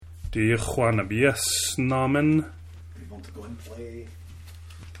Die Juanabias-Namen. We want to go and play.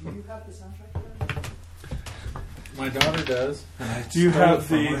 Do you have the soundtrack for that? My daughter does. Do you have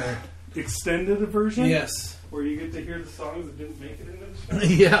the extended version? Yes. Where you get to hear the songs that didn't make it into the show?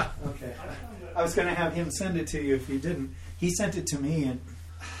 Yeah. Okay. I was going to have him send it to you if you didn't. He sent it to me, and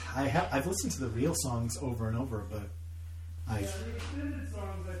I've listened to the real songs over and over, but the extended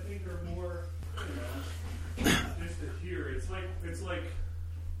songs I think are more, just to hear. It's like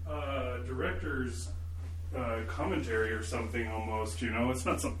director's commentary or something almost. It's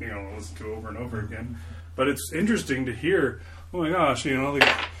not something I'll listen to over and over again, but it's interesting to hear. Oh my gosh,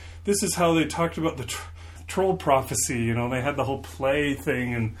 this is how they talked about the troll prophecy. They had the whole play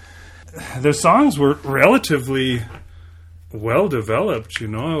thing, and the songs were relatively well developed.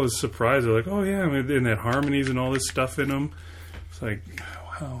 I was surprised. They're like, oh yeah, and they had harmonies and all this stuff in them. It's like,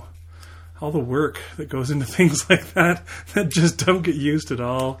 wow, all the work that goes into things like that just don't get used at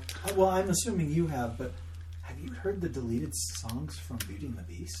all. Well, I'm assuming you have, but have you heard the deleted songs from Beauty and the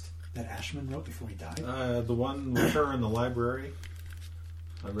Beast that Ashman wrote before he died? The one with her in the library.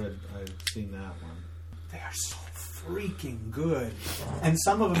 I've seen that one. They are so freaking good. And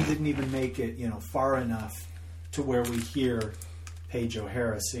some of them didn't even make it, far enough to where we hear Paige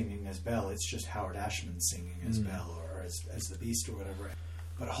O'Hara singing as Belle. It's just Howard Ashman singing as Belle or as the Beast or whatever.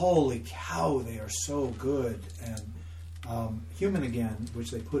 But holy cow, they are so good. And Human Again,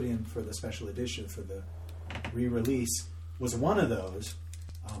 which they put in for the special edition for the re-release, was one of those.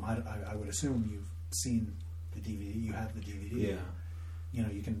 I would assume you've seen the DVD. You have the DVD. Yeah.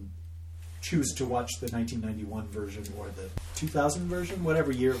 You can choose to watch the 1991 version or the 2000 version,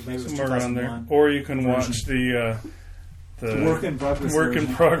 whatever year, maybe it was Somewhere around 2001. there. Or you can watch the work in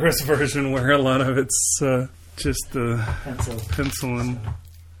progress version where a lot of it's just the pencil and.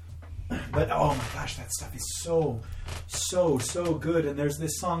 But oh my gosh, that stuff is so good. And there's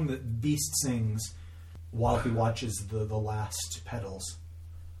this song that Beast sings while he watches the last petals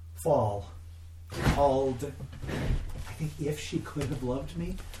fall, called, I think, If She Could Have Loved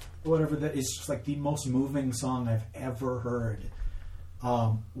Me, or whatever. That is just like the most moving song I've ever heard,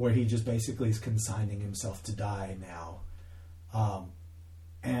 where he just basically is consigning himself to die now.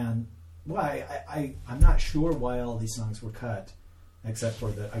 And I'm not sure why all these songs were cut, except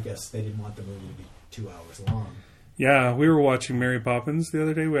for I guess they didn't want the movie to be 2 hours long. Yeah, we were watching Mary Poppins the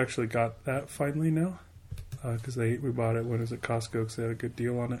other day. We actually got that finally now, because we bought it when it was at Costco because they had a good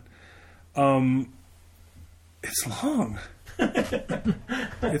deal on it. It's long.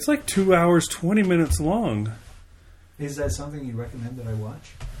 It's like 2 hours, 20 minutes long. Is that something you recommend that I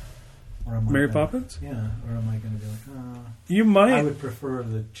watch? Mary Poppins? Yeah. Or am I going to be like, you might. I would prefer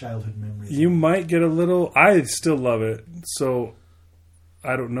the childhood memories. You might get a little. I still love it, so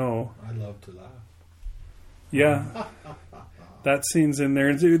I don't know. I love to laugh. Yeah. That scene's in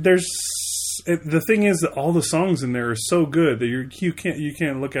there. The thing is that all the songs in there are so good that you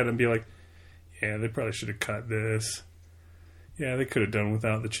can't look at it and be like, yeah, they probably should have cut this. Yeah, they could have done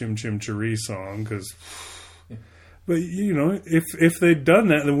without the Chim Chim Cheree song, because. But if they'd done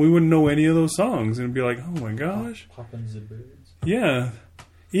that, then we wouldn't know any of those songs, and it'd be like, oh my gosh, Poppins and Birds. Yeah,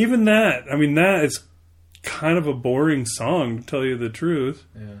 even that. I mean, that is kind of a boring song, to tell you the truth.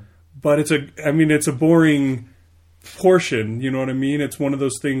 Yeah, but it's a boring portion. You know what I mean? It's one of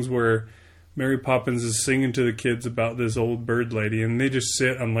those things where Mary Poppins is singing to the kids about this old bird lady, and they just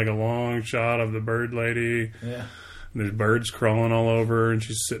sit on like a long shot of the bird lady. Yeah, and there's birds crawling all over her, and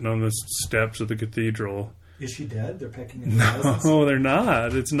she's sitting on the steps of the cathedral. Is she dead? They're pecking in the No, they're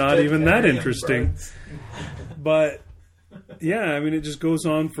not. It's not even that interesting. But, yeah, it just goes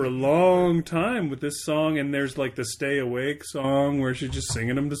on for a long time with this song, and there's like the Stay Awake song where she's just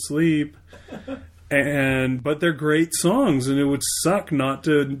singing them to sleep. But they're great songs, and it would suck not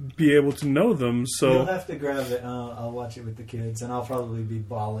to be able to know them. So you'll have to grab it. I'll watch it with the kids, and I'll probably be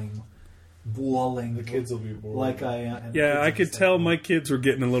bawling. The kids will be bored. Like I am. Yeah, I could tell my kids were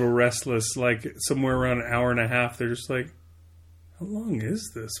getting a little restless. Like somewhere around an hour and a half, they're just like, "How long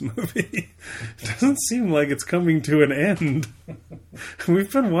is this movie? It doesn't seem like it's coming to an end."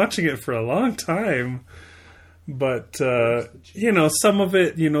 We've been watching it for a long time, but some of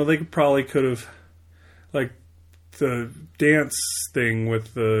it, they probably could have, like the dance thing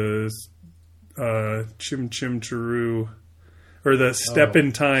with the Chim Chim Cheroo. Or the Step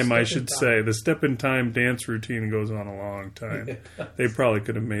in Time, I should say. The Step in Time dance routine goes on a long time. They probably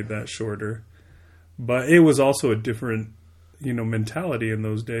could have made that shorter. But it was also a different, mentality in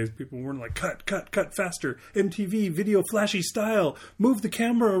those days. People weren't like, cut, faster. MTV, video, flashy style. Move the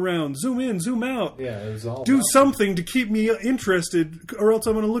camera around. Zoom in, zoom out. Yeah, it was all do something to keep me interested, or else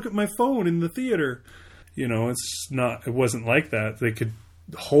I'm going to look at my phone in the theater. It wasn't like that. They could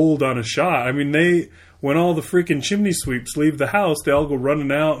hold on a shot. I mean, when all the freaking chimney sweeps leave the house, they all go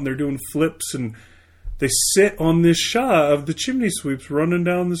running out and they're doing flips, and they sit on this shot of the chimney sweeps running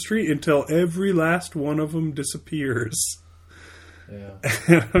down the street until every last one of them disappears. Yeah.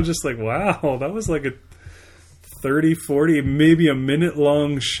 And I'm just like, wow, that was like a 30, 40, maybe a minute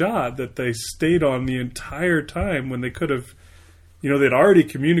long shot that they stayed on the entire time, when they could have, they'd already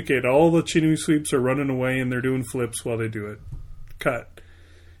communicated all the chimney sweeps are running away and they're doing flips while they do it. Cut.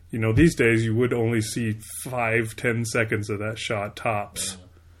 These days you would only see 5-10 seconds of that shot tops.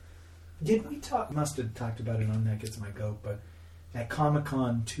 Did we talk? Must have talked about it on That Gets My Goat, but at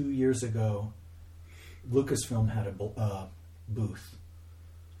Comic-Con 2 years ago, Lucasfilm had a booth,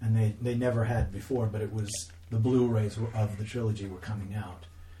 and they never had before, but it was the Blu-rays of the trilogy were coming out,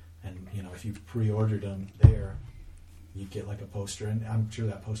 and if you pre-ordered them there, you'd get like a poster, and I'm sure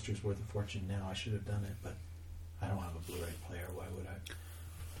that poster's worth a fortune now. I should have done it, but I don't have a Blu-ray player. Why would I?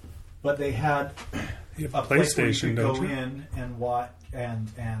 But they had a place where you could go in and watch, and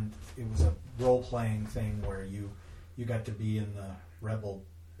it was a role-playing thing where you got to be in the Rebel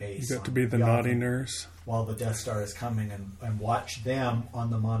base. You got to be the naughty nurse while the Death Star is coming, and watch them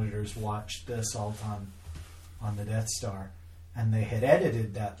on the monitors watch the assault on the Death Star. And they had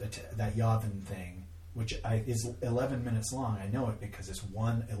edited that Yavin thing, which is 11 minutes long. I know it because it's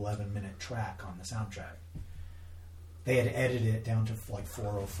one 11-minute track on the soundtrack. They had edited it down to like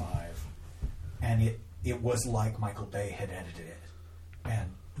 4:05, and it was like Michael Bay had edited it.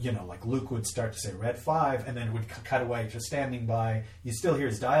 And like Luke would start to say Red 5, and then it would cut away to standing by. You still hear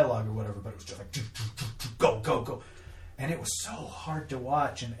his dialogue or whatever, but it was just like go, go, go, and it was so hard to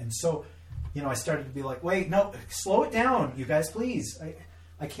watch. And so, I started to be like, wait, no, slow it down, you guys, please.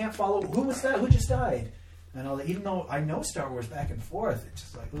 I can't follow. Who was that? Who just died? And all that. Even though I know Star Wars back and forth, it's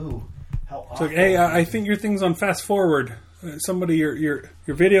just like, ooh. It's like, hey, I think your thing's on fast forward. Somebody, your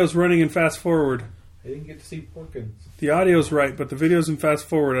video's running in fast forward. I didn't get to see Porkins. The audio's right, but the video's in fast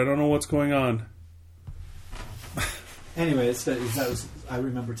forward. I don't know what's going on. Anyway, I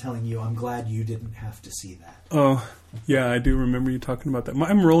remember telling you, I'm glad you didn't have to see that. Oh, yeah, I do remember you talking about that.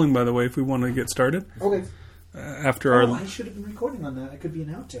 I'm rolling, by the way, if we want to get started. Okay. I should have been recording on that. It could be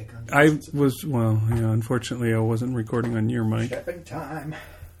an outtake on that. Unfortunately, I wasn't recording on your mic. Stepping time.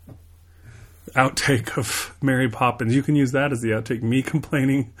 Outtake of Mary Poppins. You can use that as the outtake. Me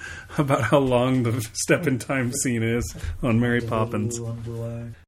complaining about how long the step in time scene is on Mary Poppins.